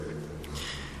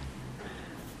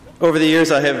Over the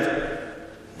years, I have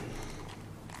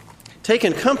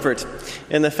taken comfort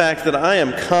in the fact that I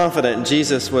am confident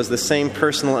Jesus was the same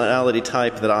personality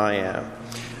type that I am,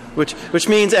 which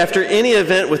means after any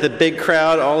event with a big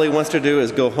crowd, all he wants to do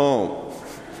is go home.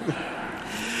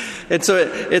 And so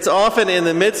it's often in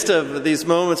the midst of these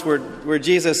moments where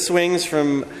Jesus swings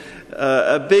from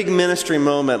a big ministry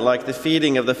moment like the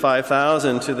feeding of the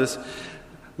 5,000 to this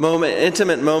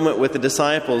intimate moment with the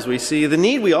disciples, we see the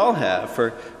need we all have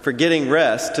for getting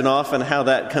rest, and often how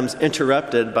that comes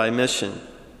interrupted by mission.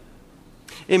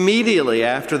 Immediately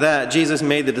after that, Jesus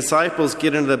made the disciples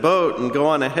get into the boat and go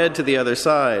on ahead to the other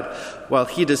side while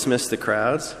he dismissed the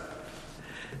crowds.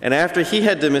 And after he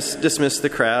had dismissed the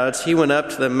crowds, he went up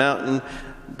to the mountain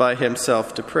by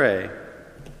himself to pray.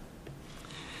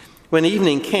 When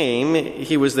evening came,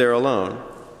 he was there alone.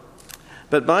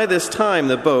 But by this time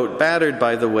the boat, battered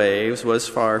by the waves, was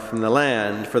far from the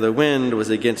land, for the wind was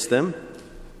against them.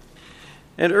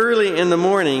 And early in the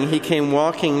morning he came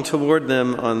walking toward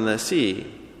them on the sea.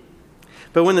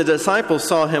 But when the disciples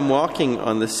saw him walking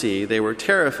on the sea, they were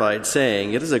terrified,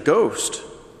 saying, "It is a ghost."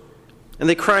 And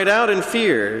they cried out in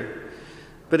fear.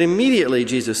 But immediately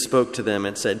Jesus spoke to them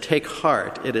and said, "Take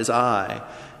heart, it is I.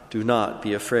 Do not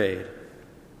be afraid."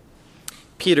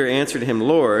 Peter answered him,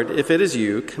 "Lord, if it is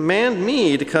you, command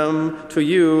me to come to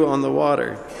you on the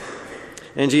water."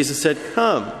 And Jesus said,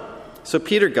 "Come." So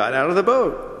Peter got out of the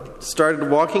boat,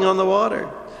 started walking on the water,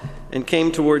 and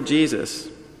came toward Jesus.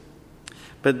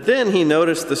 But then he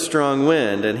noticed the strong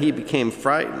wind, and he became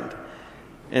frightened.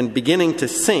 And beginning to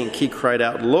sink, he cried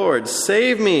out, "Lord,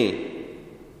 save me!"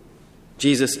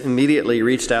 Jesus immediately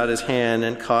reached out his hand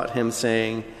and caught him,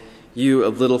 saying, "You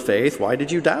of little faith, why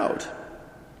did you doubt?"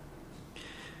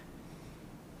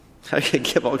 I could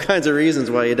give all kinds of reasons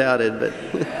why he doubted, but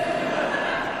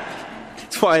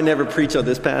that's why I never preach on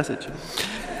this passage.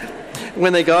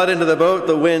 When they got into the boat,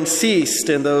 the wind ceased,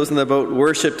 and those in the boat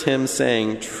worshipped him,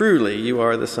 saying, "Truly, you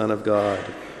are the Son of God."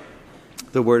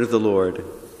 The word of the Lord.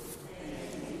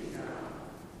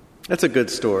 That's a good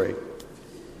story.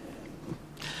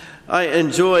 I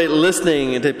enjoy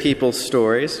listening to people's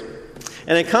stories.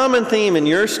 And a common theme in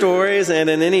your stories and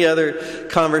in any other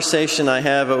conversation I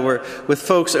have with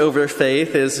folks over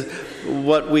faith is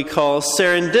what we call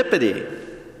serendipity.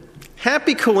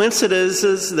 Happy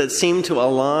coincidences that seem to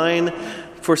align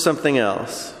for something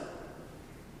else.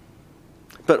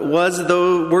 But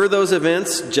were those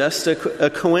events just a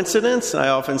coincidence? I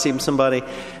often see somebody,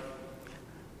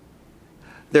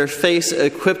 their face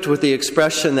equipped with the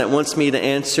expression that wants me to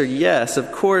answer, yes,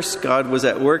 of course God was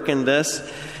at work in this.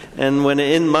 And when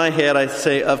in my head I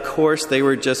say, of course they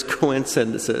were just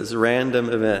coincidences, random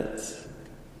events.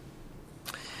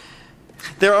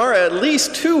 There are at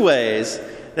least two ways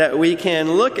that we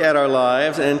can look at our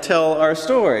lives and tell our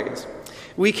stories.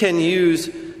 We can use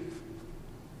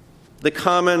the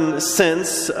common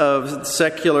sense of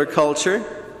secular culture,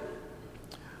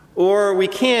 or we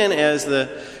can, as the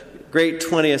great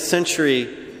 20th century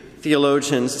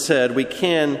theologians said, we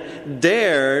can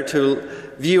dare to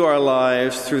view our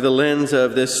lives through the lens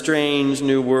of this strange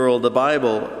new world the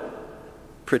Bible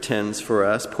portends for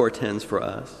us.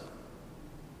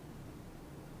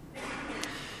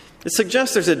 It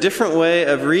suggests there's a different way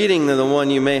of reading than the one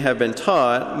you may have been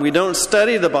taught. We don't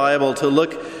study the Bible to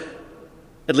look,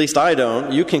 at least I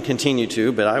don't. You can continue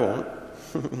to, but I won't.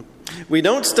 We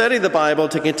don't study the Bible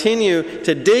to continue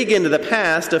to dig into the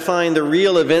past to find the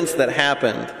real events that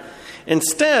happened.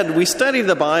 Instead, we study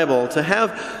the Bible to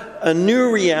have a new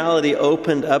reality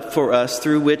opened up for us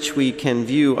through which we can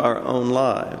view our own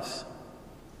lives.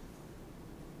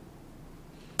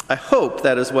 I hope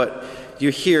that is what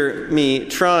you hear me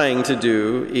trying to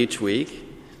do each week.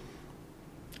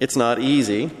 It's not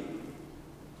easy.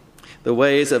 The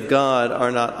ways of God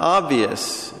are not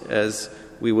obvious as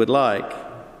we would like.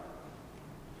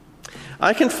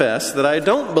 I confess that I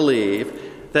don't believe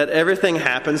that everything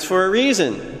happens for a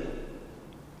reason.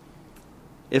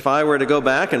 If I were to go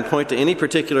back and point to any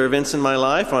particular events in my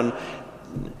life I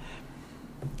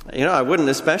wouldn't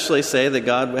especially say that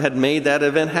God had made that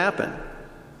event happen.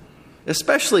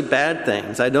 Especially bad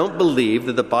things. I don't believe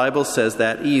that the Bible says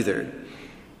that either.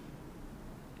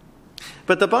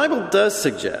 But the Bible does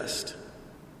suggest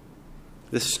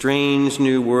this strange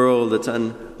new world that's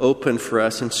open for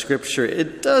us in Scripture.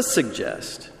 It does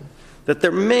suggest that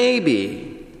there may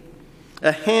be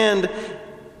a hand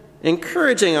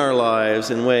encouraging our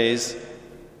lives in ways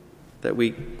that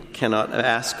we cannot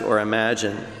ask or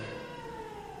imagine.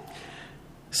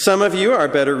 Some of you are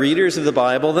better readers of the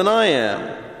Bible than I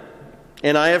am,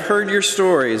 and I have heard your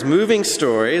stories, moving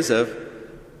stories of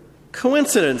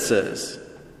coincidences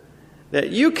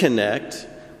that you connect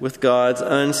with God's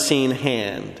unseen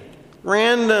hand.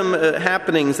 Random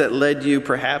happenings that led you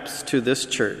perhaps to this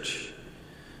church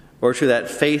or to that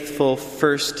faithful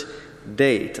first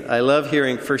date. I love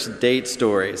hearing first date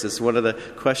stories. It's one of the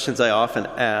questions I often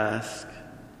ask.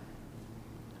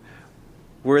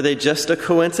 Were they just a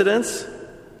coincidence?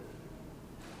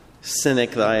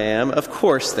 Cynic that I am. Of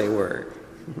course they were.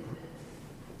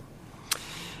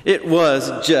 It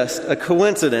was just a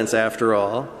coincidence, after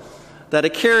all, that a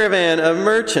caravan of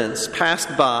merchants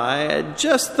passed by at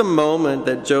just the moment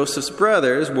that Joseph's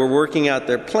brothers were working out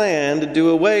their plan to do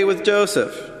away with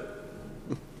Joseph.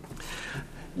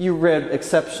 You read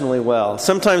exceptionally well.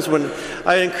 Sometimes when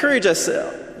I encourage us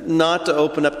not to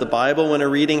open up the Bible when a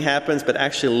reading happens, but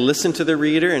actually listen to the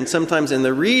reader. And sometimes in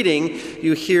the reading,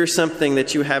 you hear something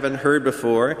that you haven't heard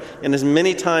before. And as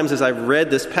many times as I've read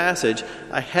this passage,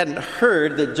 I hadn't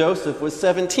heard that Joseph was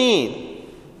 17.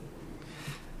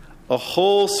 A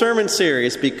whole sermon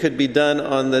series could be done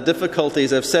on the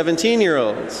difficulties of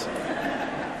 17-year-olds.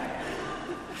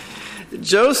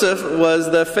 Joseph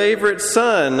was the favorite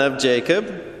son of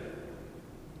Jacob,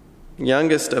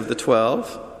 youngest of the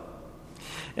 12.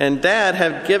 And Dad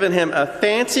had given him a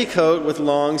fancy coat with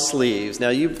long sleeves. Now,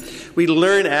 we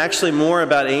learn actually more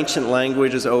about ancient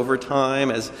languages over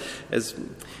time, and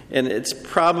it's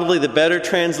probably the better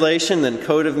translation than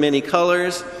coat of many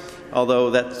colors, although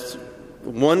that's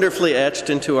wonderfully etched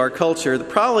into our culture.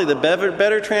 Probably the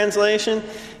better translation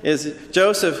is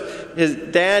his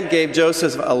dad gave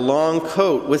Joseph a long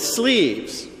coat with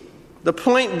sleeves. The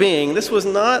point being, this was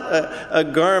not a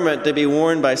garment to be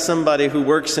worn by somebody who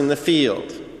works in the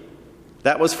field.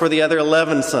 That was for the other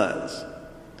 11 sons.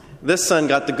 This son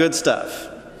got the good stuff.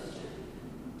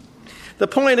 The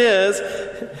point is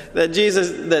that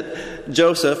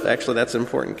Joseph, actually that's an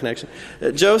important connection,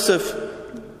 that Joseph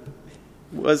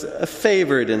was a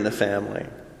favored in the family.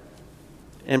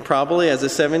 And probably as a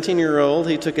 17-year-old,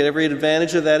 he took every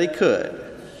advantage of that he could.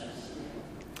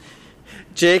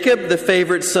 Jacob, the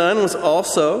favorite son, was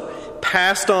also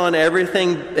passed on every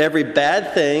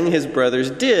bad thing his brothers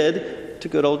did to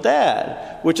good old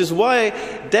Dad, which is why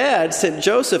Dad sent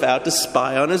Joseph out to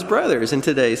spy on his brothers in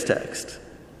today's text.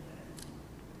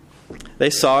 They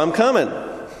saw him coming.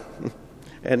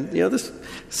 And,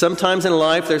 sometimes in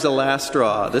life there's a last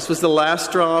straw. This was the last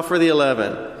straw for the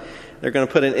 11. They're going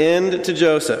to put an end to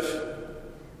Joseph.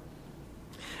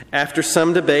 After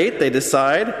some debate, they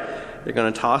decide they're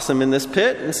going to toss him in this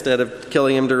pit instead of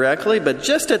killing him directly. But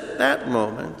just at that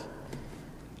moment,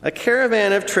 a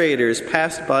caravan of traders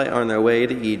passed by on their way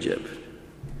to Egypt.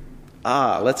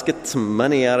 Let's get some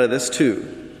money out of this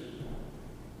too.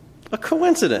 A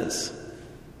coincidence.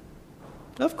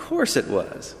 Of course it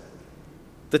was.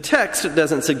 The text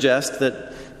doesn't suggest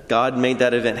that God made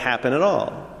that event happen at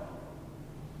all.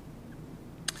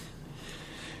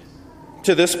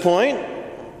 To this point,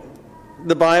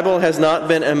 the Bible has not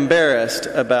been embarrassed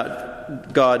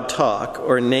about God talk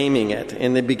or naming it.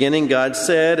 In the beginning, God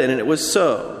said, and it was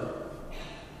so.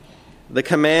 The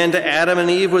command to Adam and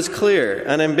Eve was clear,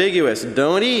 unambiguous.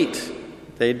 Don't eat.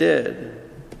 They did.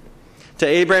 To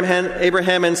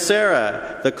Abraham and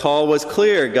Sarah, the call was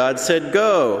clear. God said,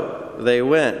 go. They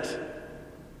went.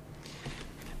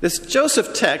 This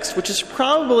Joseph text, which is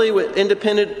probably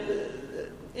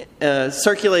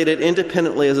circulated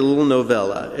independently as a little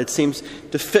novella. It seems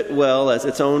to fit well as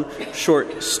its own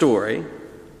short story.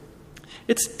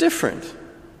 It's different.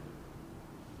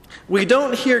 We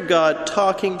don't hear God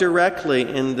talking directly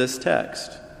in this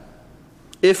text.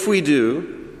 If we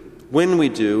do, when we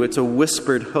do, it's a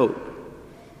whispered hope,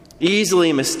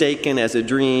 easily mistaken as a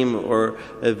dream or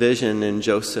a vision in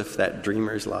Joseph, that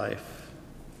dreamer's life.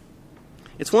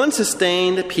 It's one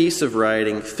sustained piece of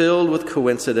writing filled with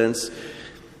coincidence,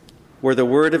 where the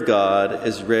word of God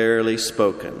is rarely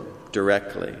spoken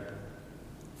directly.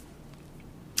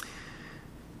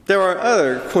 There are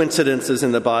other coincidences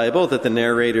in the Bible that the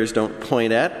narrators don't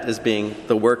point at as being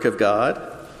the work of God.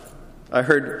 I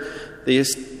heard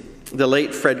the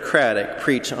late Fred Craddock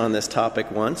preach on this topic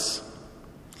once.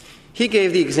 He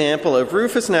gave the example of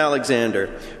Rufus and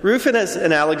Alexander. Rufus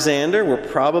and Alexander were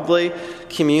probably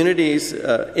communities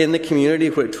in the community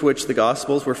to which the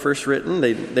Gospels were first written.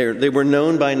 They were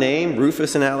known by name,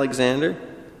 Rufus and Alexander.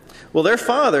 Well, their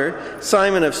father,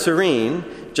 Simon of Cyrene,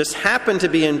 just happened to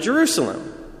be in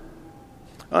Jerusalem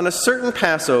on a certain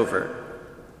Passover.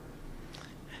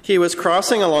 He was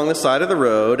crossing along the side of the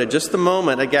road. At just the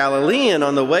moment, a Galilean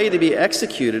on the way to be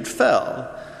executed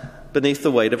fell beneath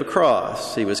the weight of a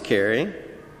cross he was carrying.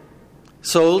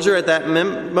 Soldier at that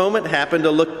moment happened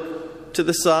to look to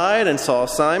the side and saw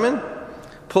Simon,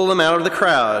 pull him out of the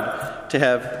crowd to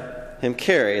have him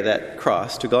carry that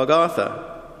cross to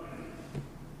Golgotha.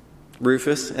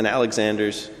 Rufus and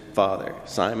Alexander's father,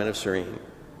 Simon of Cyrene.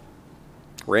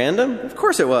 Random? Of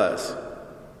course it was.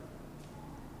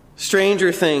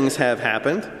 Stranger things have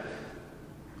happened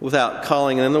without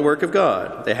calling them the work of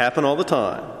God. They happen all the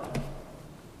time.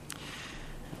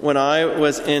 When I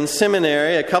was in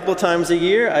seminary, a couple times a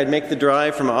year, I'd make the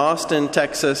drive from Austin,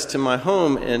 Texas, to my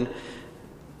home in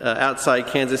outside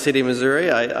Kansas City,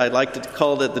 Missouri. I like to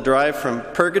call it the drive from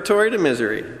purgatory to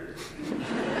misery.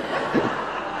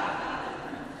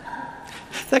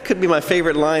 That could be my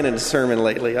favorite line in a sermon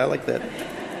lately. I like that.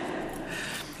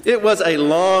 It was a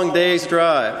long day's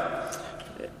drive.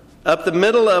 Up the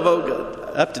middle of,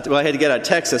 I had to get out of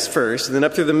Texas first, and then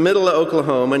up through the middle of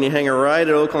Oklahoma, and you hang a right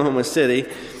at Oklahoma City,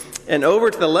 and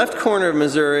over to the left corner of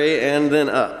Missouri, and then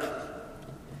up.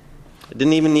 I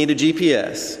didn't even need a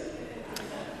GPS.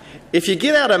 If you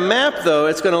get out a map, though,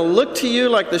 it's going to look to you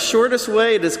like the shortest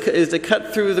way is to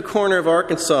cut through the corner of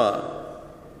Arkansas.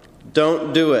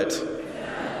 Don't do it.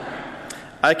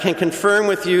 I can confirm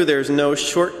with you there's no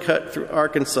shortcut through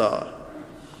Arkansas.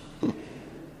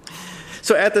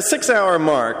 So at the 6-hour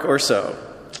mark or so,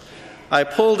 I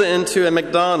pulled into a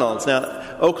McDonald's. Now,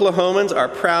 Oklahomans are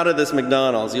proud of this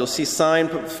McDonald's. You'll see sign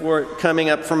for it coming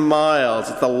up for miles.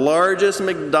 It's the largest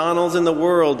McDonald's in the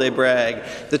world, they brag.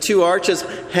 The two arches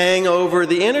hang over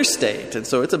the interstate, and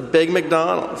so it's a big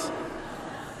McDonald's.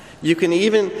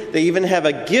 They even have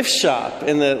a gift shop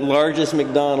in the largest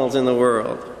McDonald's in the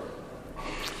world.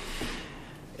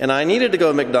 And I needed to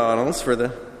go to McDonald's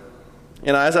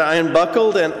and as I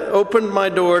unbuckled and opened my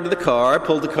door to the car, I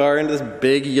pulled the car into this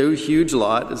big, huge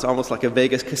lot. It's almost like a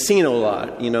Vegas casino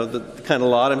lot, the kind of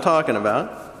lot I'm talking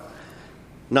about.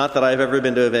 Not that I've ever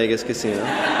been to a Vegas casino.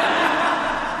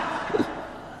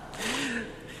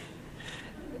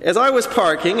 As I was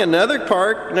parking, another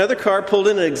car pulled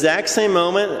in at the exact same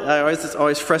moment. This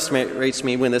always frustrates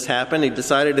me when this happened. He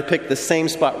decided to pick the same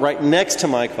spot right next to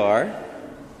my car.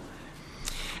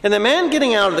 And the man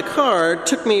getting out of the car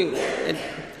there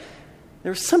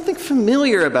was something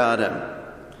familiar about him.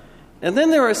 And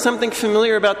then there was something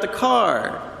familiar about the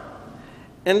car.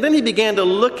 And then he began to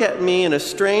look at me in a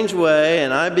strange way,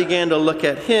 and I began to look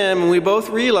at him, and we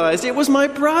both realized it was my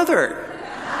brother.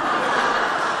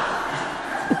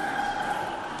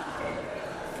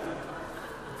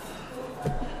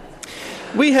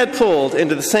 We had pulled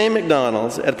into the same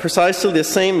McDonald's at precisely the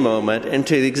same moment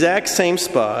into the exact same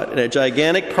spot in a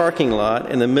gigantic parking lot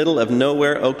in the middle of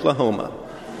nowhere, Oklahoma.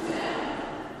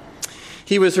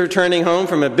 He was returning home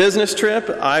from a business trip.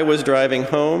 I was driving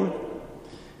home.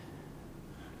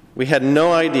 We had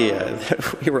no idea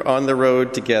that we were on the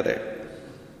road together.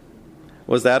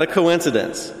 Was that a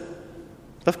coincidence?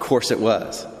 Of course it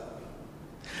was.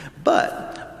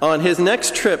 But on his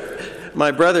next trip,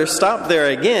 my brother stopped there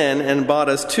again and bought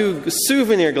us 2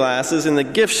 souvenir glasses in the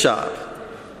gift shop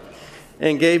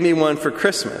and gave me one for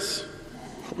Christmas.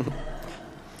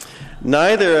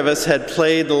 Neither of us had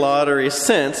played the lottery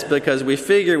since because we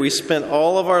figured we spent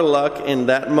all of our luck in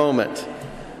that moment.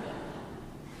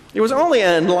 It was only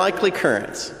an unlikely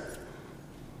occurrence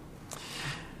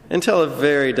until a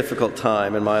very difficult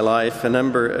time in my life, a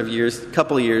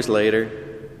couple of years later.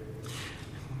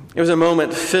 It was a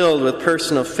moment filled with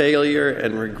personal failure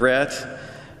and regret,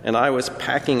 and I was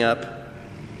packing up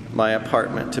my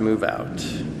apartment to move out.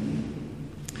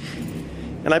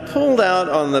 And I pulled out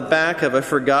on the back of a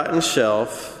forgotten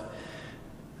shelf,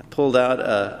 I pulled out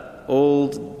an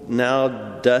old, now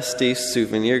dusty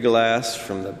souvenir glass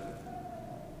from the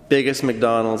biggest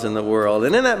McDonald's in the world.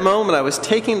 And in that moment, I was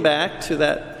taken back to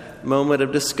that moment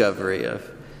of discovery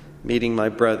of meeting my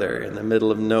brother in the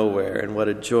middle of nowhere, and what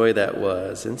a joy that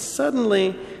was. And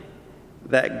suddenly,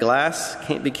 that glass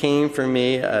became for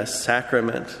me a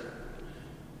sacrament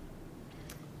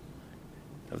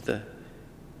of the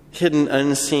hidden,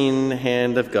 unseen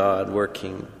hand of God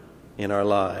working in our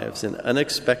lives in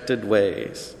unexpected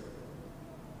ways.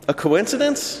 A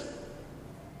coincidence?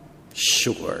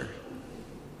 Sure.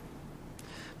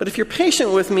 But if you're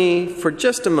patient with me for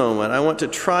just a moment, I want to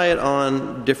try it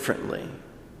on differently.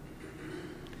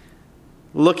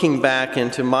 Looking back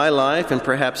into my life and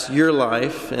perhaps your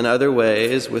life in other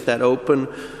ways with that open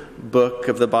book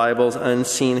of the Bible's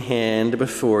unseen hand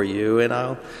before you, and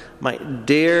I might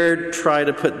dare try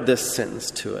to put this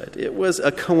sentence to it. It was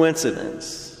a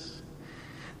coincidence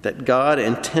that God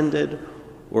intended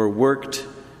or worked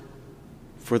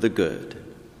for the good.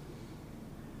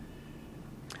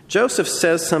 Joseph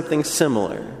says something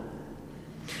similar.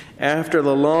 After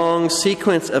the long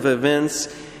sequence of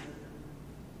events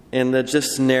in the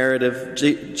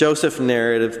Joseph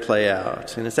narrative play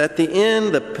out. And it's at the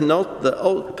end, the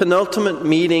penultimate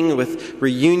meeting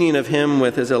reunion of him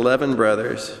with his 11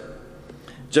 brothers.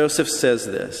 Joseph says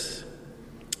this,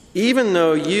 "Even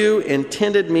though you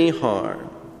intended me harm,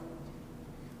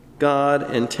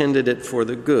 God intended it for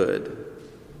the good,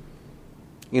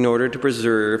 in order to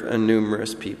preserve a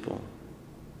numerous people."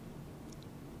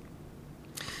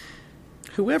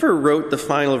 Whoever wrote the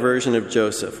final version of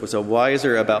Joseph was a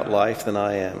wiser about life than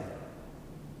I am.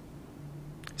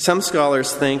 Some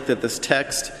scholars think that this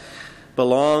text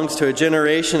belongs to a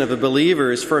generation of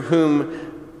believers for whom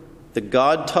the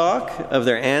God talk of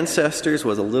their ancestors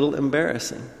was a little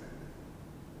embarrassing.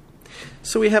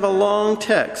 So we have a long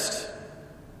text,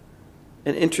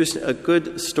 a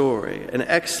good story, an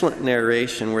excellent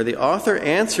narration where the author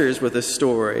answers with a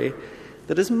story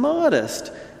that is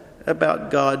modest about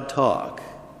God talk,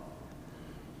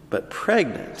 but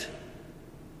pregnant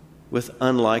with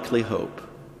unlikely hope.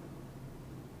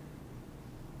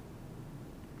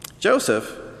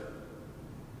 Joseph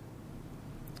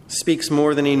speaks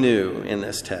more than he knew in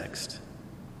this text.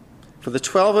 For the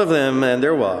 12 of them and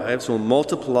their wives will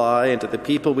multiply into the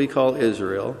people we call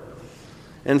Israel,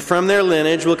 and from their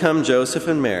lineage will come Joseph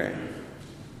and Mary,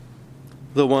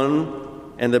 the one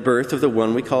and the birth of the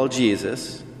one we call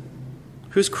Jesus,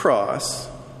 whose cross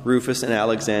Rufus and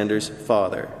Alexander's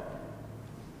father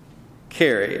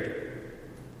carried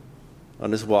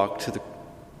on his walk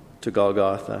to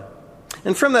Golgotha.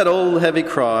 And from that old heavy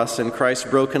cross and Christ's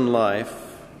broken life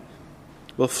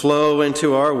will flow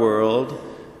into our world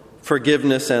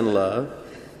forgiveness and love,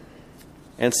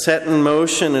 and set in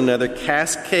motion another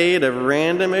cascade of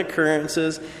random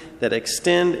occurrences that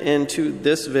extend into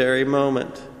this very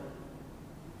moment,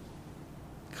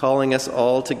 calling us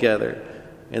all together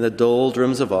in the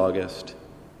doldrums of August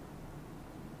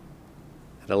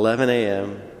at 11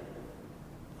 a.m.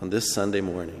 on this Sunday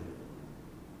morning.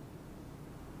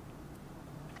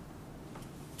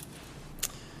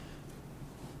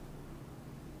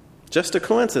 Just a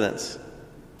coincidence,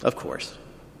 of course.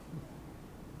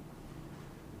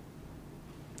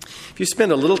 If you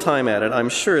spend a little time at it, I'm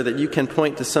sure that you can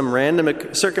point to some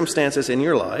random circumstances in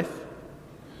your life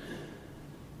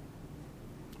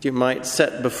you might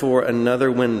set before another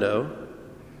window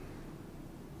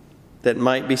that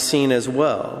might be seen as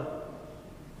well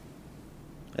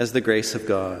as the grace of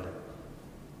God.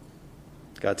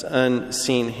 God's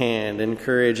unseen hand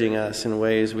encouraging us in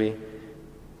ways we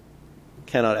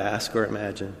cannot ask or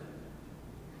imagine.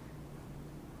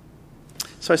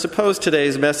 So I suppose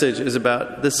today's message is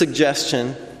about the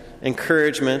suggestion,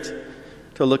 encouragement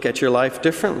to look at your life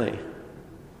differently.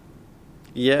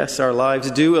 Yes, our lives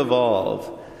do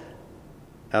evolve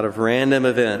out of random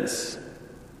events.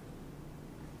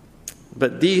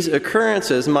 But these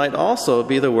occurrences might also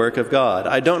be the work of God.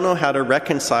 I don't know how to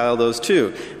reconcile those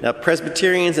two. Now,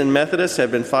 Presbyterians and Methodists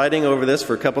have been fighting over this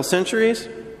for a couple centuries.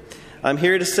 I'm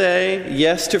here to say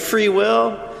yes to free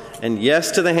will and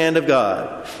yes to the hand of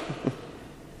God.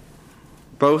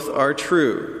 Both are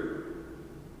true.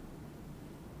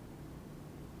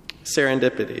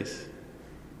 Serendipities.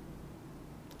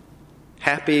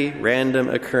 Happy random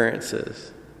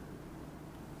occurrences.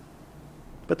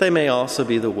 But they may also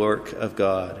be the work of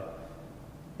God,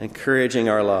 encouraging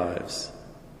our lives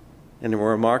in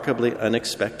remarkably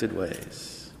unexpected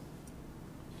ways.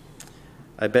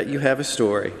 I bet you have a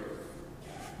story.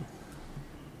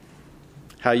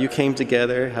 How you came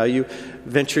together, how you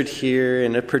ventured here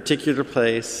in a particular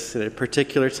place, at a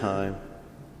particular time.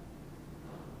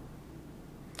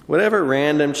 Whatever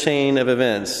random chain of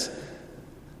events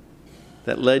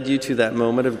that led you to that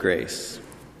moment of grace,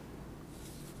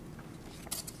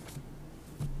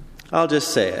 I'll just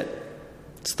say it.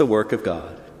 It's the work of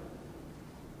God.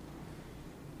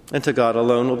 And to God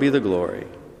alone will be the glory,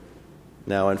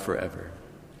 now and forever.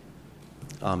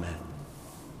 Amen.